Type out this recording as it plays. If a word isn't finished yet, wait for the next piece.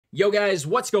Yo guys,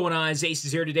 what's going on? Acez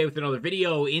is here today with another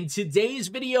video. In today's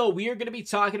video, we are going to be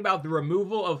talking about the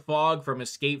removal of fog from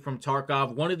Escape from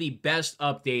Tarkov, one of the best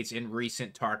updates in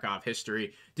recent Tarkov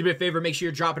history. Do me a favor, make sure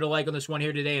you're dropping a like on this one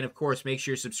here today, and of course, make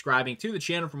sure you're subscribing to the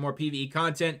channel for more PvE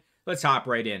content. Let's hop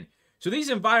right in. So these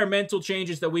environmental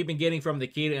changes that we've been getting from the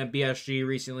Kita and BSG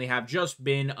recently have just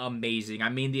been amazing. I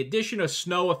mean, the addition of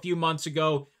snow a few months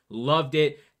ago, loved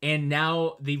it, and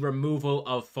now the removal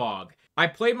of fog. I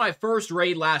played my first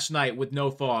raid last night with no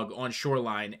fog on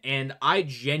Shoreline, and I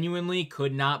genuinely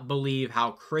could not believe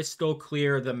how crystal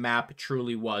clear the map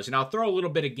truly was. And I'll throw a little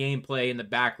bit of gameplay in the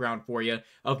background for you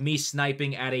of me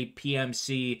sniping at a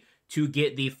PMC to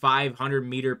get the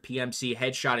 500-meter PMC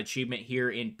headshot achievement here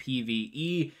in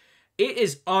PvE. It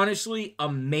is honestly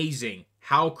amazing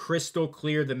how crystal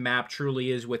clear the map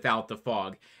truly is without the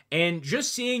fog. And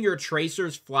just seeing your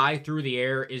tracers fly through the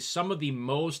air is some of the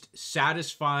most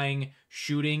satisfying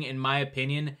shooting, in my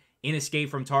opinion, in Escape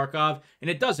from Tarkov. And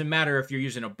it doesn't matter if you're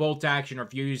using a bolt action or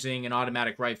if you're using an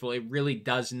automatic rifle. It really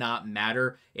does not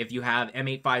matter if you have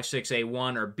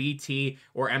M856A1 or BT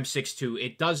or M62.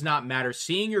 It does not matter.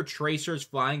 Seeing your tracers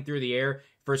flying through the air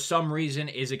for some reason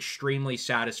is extremely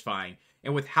satisfying.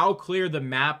 And with how clear the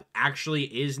map actually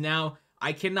is now,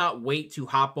 I cannot wait to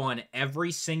hop on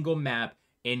every single map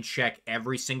and check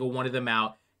every single one of them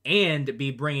out and be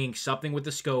bringing something with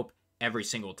the scope every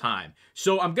single time.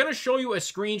 So I'm going to show you a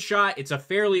screenshot. It's a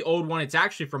fairly old one. It's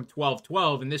actually from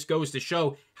 12/12, and this goes to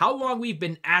show how long we've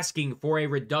been asking for a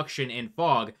reduction in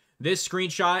fog. This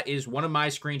screenshot is one of my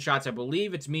screenshots. I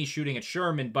believe it's me shooting at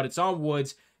Sherman, but it's on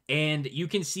woods, and you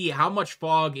can see how much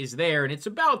fog is there, and it's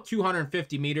about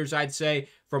 250 meters, I'd say,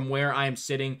 from where I am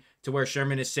sitting to where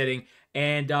Sherman is sitting.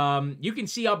 And you can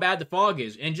see how bad the fog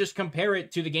is and just compare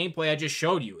it to the gameplay I just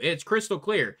showed you. It's crystal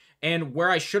clear. And where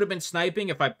I should have been sniping,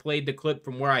 if I played the clip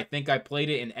from where I think I played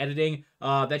it in editing,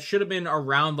 that should have been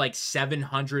around like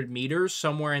 700 meters,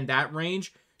 somewhere in that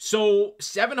range. So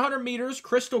 700 meters,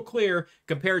 crystal clear,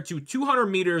 compared to 200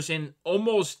 meters and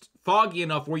almost foggy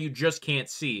enough where you just can't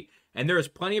see. And there's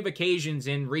plenty of occasions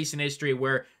in recent history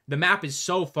where the map is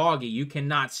so foggy you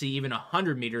cannot see even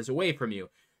 100 meters away from you.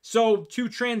 So to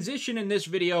transition in this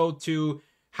video to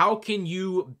how can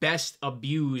you best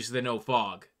abuse the no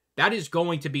fog, that is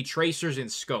going to be tracers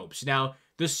and scopes. Now,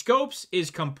 the scopes is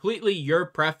completely your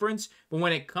preference, but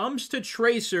when it comes to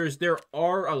tracers, there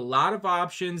are a lot of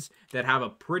options that have a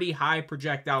pretty high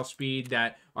projectile speed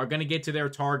that are going to get to their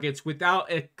targets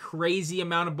without a crazy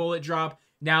amount of bullet drop.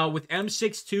 Now, with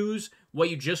M62s, what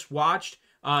you just watched,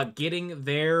 getting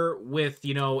there with,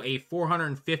 you know, a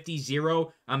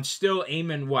 450-0, I'm still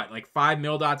aiming, what, like 5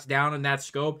 mil dots down in that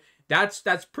scope?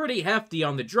 That's pretty hefty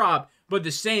on the drop, but at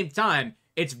the same time,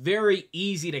 it's very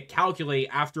easy to calculate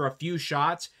after a few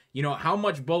shots, you know, how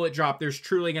much bullet drop there's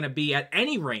truly going to be at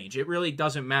any range. It really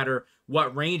doesn't matter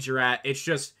what range you're at. It's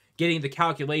just getting the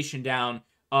calculation down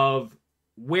of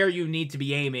where you need to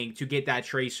be aiming to get that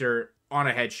tracer on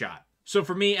a headshot. So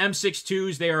for me,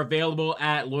 M62s, they are available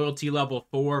at loyalty level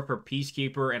 4 for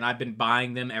Peacekeeper, and I've been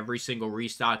buying them every single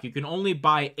restock. You can only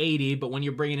buy 80, but when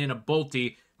you're bringing in a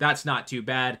bolty, that's not too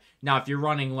bad. Now, if you're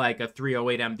running like a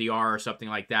 308 MDR or something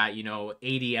like that, you know,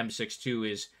 80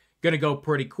 M62 is going to go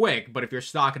pretty quick. But if you're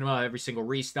stocking them up every single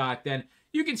restock, then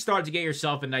you can start to get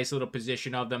yourself a nice little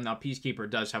position of them. Now, Peacekeeper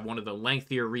does have one of the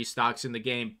lengthier restocks in the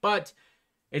game, but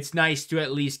it's nice to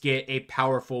at least get a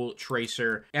powerful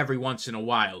tracer every once in a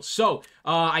while. So,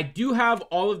 I do have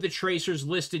all of the tracers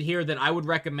listed here that I would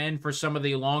recommend for some of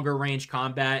the longer range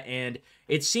combat. And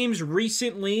it seems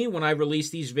recently, when I release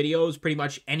these videos, pretty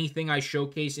much anything I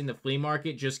showcase in the flea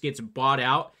market just gets bought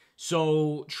out.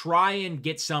 So try and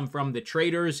get some from the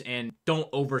traders and don't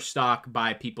overstock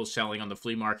by people selling on the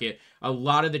flea market. A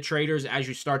lot of the traders, as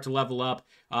you start to level up,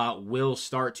 will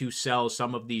start to sell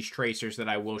some of these tracers that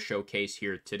I will showcase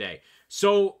here today.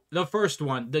 So the first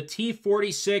one, the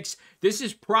T46, this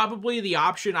is probably the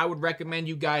option I would recommend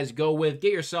you guys go with.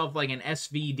 Get yourself like an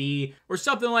SVD or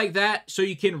something like that so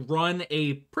you can run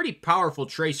a pretty powerful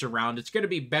tracer round. It's going to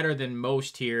be better than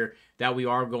most here that we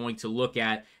are going to look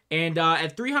at. And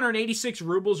at 386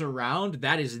 rubles a round,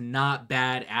 that is not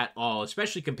bad at all,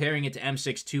 especially comparing it to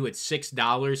M62 at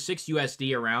 $6, 6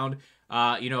 USD a round.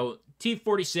 You know,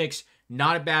 T46,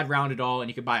 not a bad round at all, and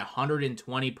you can buy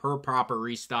 120 per proper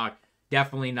restock.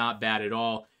 Definitely not bad at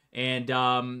all. And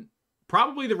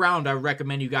probably the round I would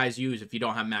recommend you guys use if you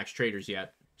don't have max traders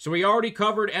yet. So we already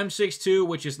covered M62,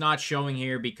 which is not showing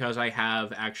here because I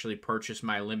have actually purchased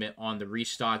my limit on the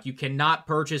restock. You cannot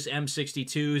purchase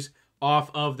M62s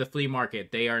off of the flea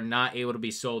market. They are not able to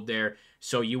be sold there.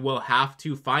 So you will have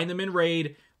to find them in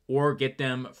raid or get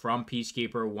them from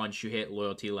Peacekeeper once you hit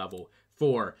loyalty level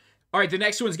 4. All right, the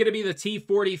next one's going to be the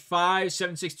T45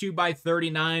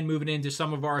 7.62x39, moving into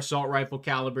some of our assault rifle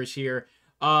calibers here.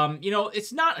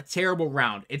 It's not a terrible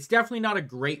round. It's definitely not a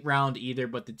great round either,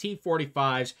 but the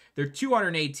T45s, they're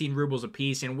 218 rubles a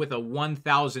piece, and with a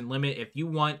 1,000 limit, if you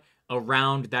want a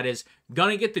round that is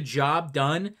gonna get the job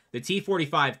done, the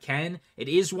T45 can. It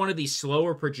is one of the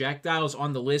slower projectiles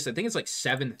on the list. I think it's like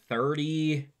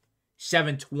 730,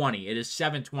 720. It is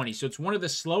 720, so it's one of the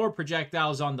slower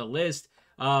projectiles on the list,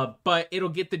 but it'll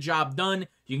get the job done.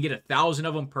 You can get 1,000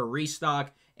 of them per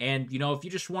restock. And, if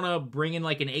you just want to bring in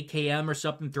like an AKM or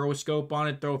something, throw a scope on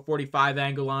it, throw a 45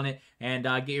 angle on it, and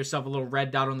get yourself a little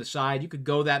red dot on the side, you could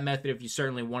go that method if you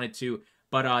certainly wanted to.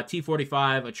 But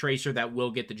T45, a tracer that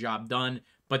will get the job done,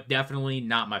 but definitely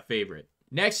not my favorite.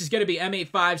 Next is going to be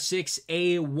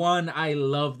M856A1. I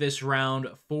love this round.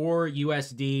 4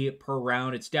 USD per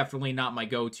round. It's definitely not my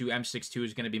go-to. M62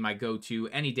 is going to be my go-to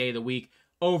any day of the week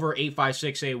over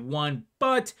 856A1,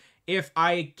 but if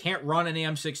I can't run an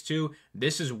AM62,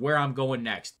 this is where I'm going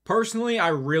next. Personally, I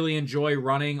really enjoy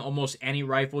running almost any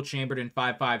rifle chambered in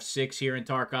 5.56 here in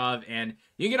Tarkov, and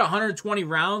you get 120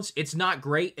 rounds. It's not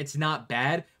great, it's not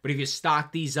bad, but if you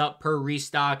stock these up per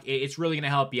restock, it's really going to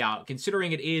help you out.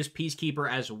 Considering it is Peacekeeper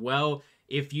as well,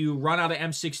 if you run out of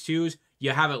M62s, you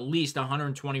have at least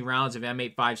 120 rounds of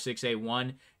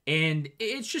M856A1, and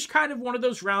it's just kind of one of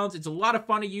those rounds. It's a lot of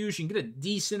fun to use. You can get a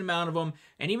decent amount of them.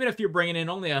 And even if you're bringing in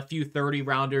only a few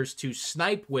 30-rounders to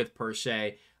snipe with, per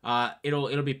se,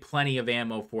 it'll be plenty of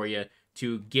ammo for you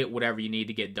to get whatever you need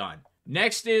to get done.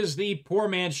 Next is the poor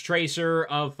man's tracer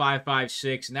of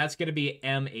 5.56, and that's going to be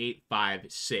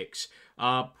M856.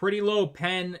 Pretty low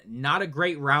pen, not a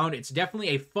great round. It's definitely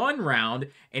a fun round,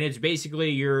 and it's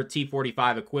basically your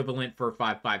T45 equivalent for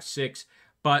 5.56.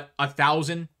 But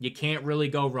 1,000, you can't really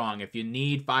go wrong. If you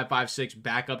need 5.56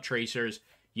 backup tracers,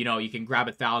 you can grab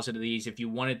 1,000 of these. If you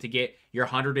wanted to get your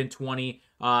 120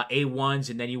 A1s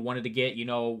and then you wanted to get,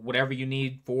 whatever you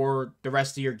need for the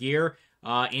rest of your gear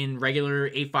in regular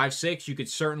 8.56, you could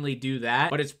certainly do that.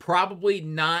 But it's probably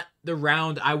not the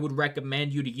round I would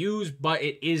recommend you to use, but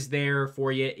it is there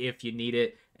for you if you need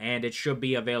it. And it should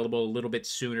be available a little bit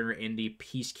sooner in the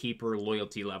Peacekeeper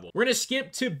loyalty level. We're going to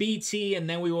skip to BT, and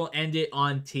then we will end it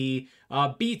on T.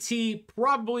 BT,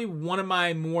 probably one of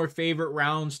my more favorite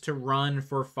rounds to run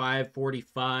for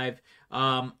 5.45.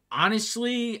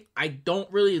 Honestly, I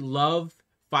don't really love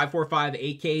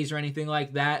 5.45 AKs or anything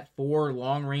like that for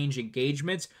long-range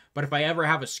engagements, but if I ever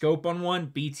have a scope on one,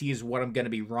 BT is what I'm going to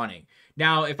be running.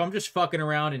 Now, if I'm just fucking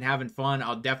around and having fun,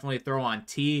 I'll definitely throw on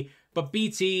T. But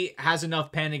BT has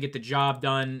enough pen to get the job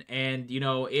done, and,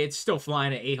 it's still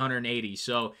flying at 880.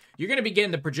 So you're going to be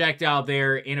getting the projectile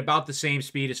there in about the same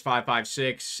speed as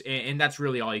 5.56, and that's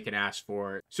really all you can ask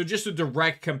for. So just a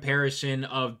direct comparison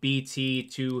of BT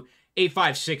to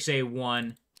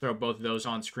 8.56A1. Throw both of those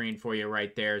on screen for you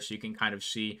right there so you can kind of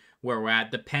see where we're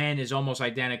at. The pen is almost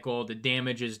identical. The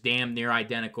damage is damn near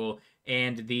identical.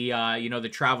 And the, the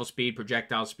travel speed,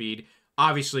 projectile speed,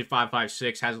 obviously,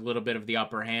 5.56 has a little bit of the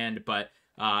upper hand, but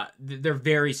they're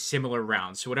very similar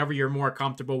rounds. So whatever you're more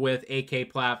comfortable with, AK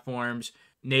platforms,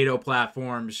 NATO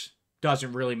platforms,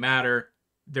 doesn't really matter.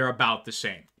 They're about the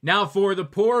same. Now, for the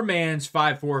poor man's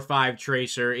 5.45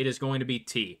 tracer, it is going to be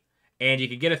T. And you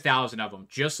can get 1,000 of them.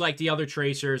 Just like the other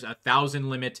tracers, 1,000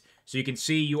 limit. So you can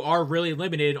see you are really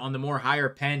limited on the more higher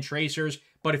pen tracers.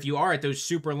 But if you are at those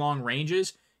super long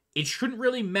ranges, it shouldn't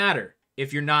really matter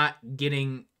if you're not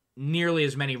getting nearly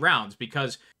as many rounds,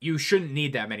 because you shouldn't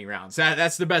need that many rounds.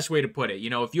 That's the best way to put it.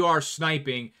 If you are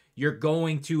sniping, you're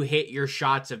going to hit your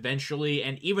shots eventually,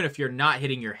 and even if you're not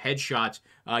hitting your headshots,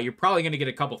 you're probably going to get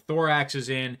a couple thoraxes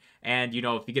in, and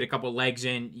if you get a couple legs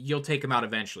in, you'll take them out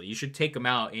eventually. You should take them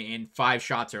out in 5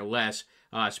 shots or less,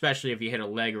 especially if you hit a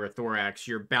leg or a thorax.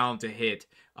 You're bound to hit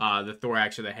the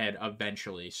thorax or the head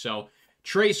eventually. So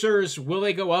tracers, will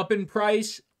they go up in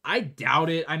price? I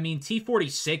doubt it. I mean,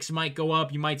 T46 might go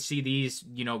up. You might see these,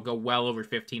 go well over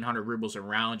 1,500 rubles a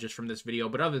round just from this video.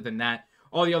 But other than that,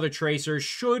 all the other tracers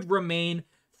should remain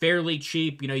fairly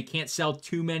cheap. You can't sell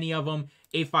too many of them.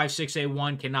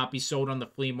 8.56A1 cannot be sold on the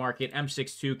flea market.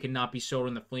 M62 cannot be sold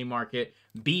on the flea market.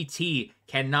 BT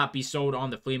cannot be sold on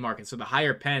the flea market. So the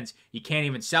higher pens, you can't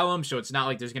even sell them. So it's not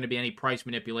like there's going to be any price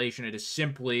manipulation. It is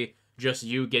simply just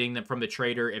you getting them from the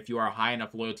trader if you are a high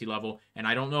enough loyalty level. And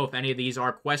I don't know if any of these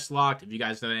are quest locked. If you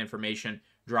guys know that information,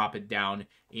 drop it down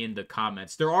in the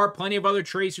comments. There are plenty of other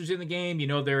tracers in the game.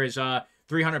 There is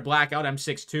 300 blackout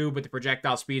M62, but the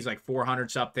projectile speed is like 400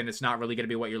 something. It's not really going to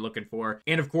be what you're looking for.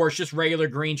 And of course, just regular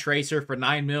green tracer for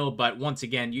 9 mil. But once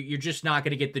again, you're just not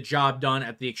going to get the job done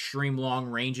at the extreme long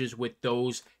ranges with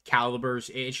those calibers.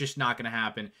 It's just not going to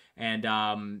happen. And,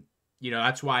 you know,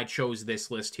 that's why I chose this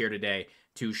list here today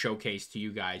to showcase to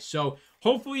you guys. So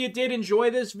hopefully you did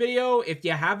enjoy this video. If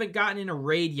you haven't gotten in a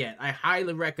raid yet, I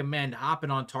highly recommend hopping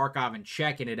on Tarkov and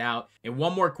checking it out. And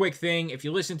one more quick thing, if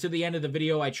you listen to the end of the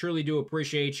video, I truly do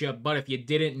appreciate you. But if you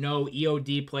didn't know,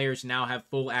 EOD players now have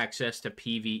full access to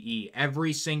PVE.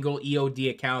 Every single EOD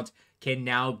account can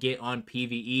now get on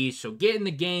PVE. So get in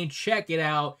the game, check it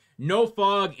out. No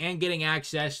fog and getting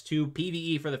access to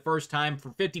PVE for the first time for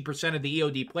 50% of the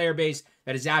EOD player base.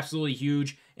 That is absolutely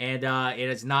huge, and it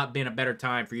has not been a better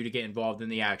time for you to get involved in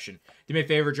the action. Do me a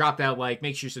favor, drop that like,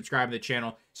 make sure you subscribe to the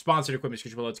channel. Sponsored equipment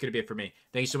description below. It's going to be it for me.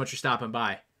 Thank you so much for stopping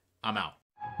by. I'm out.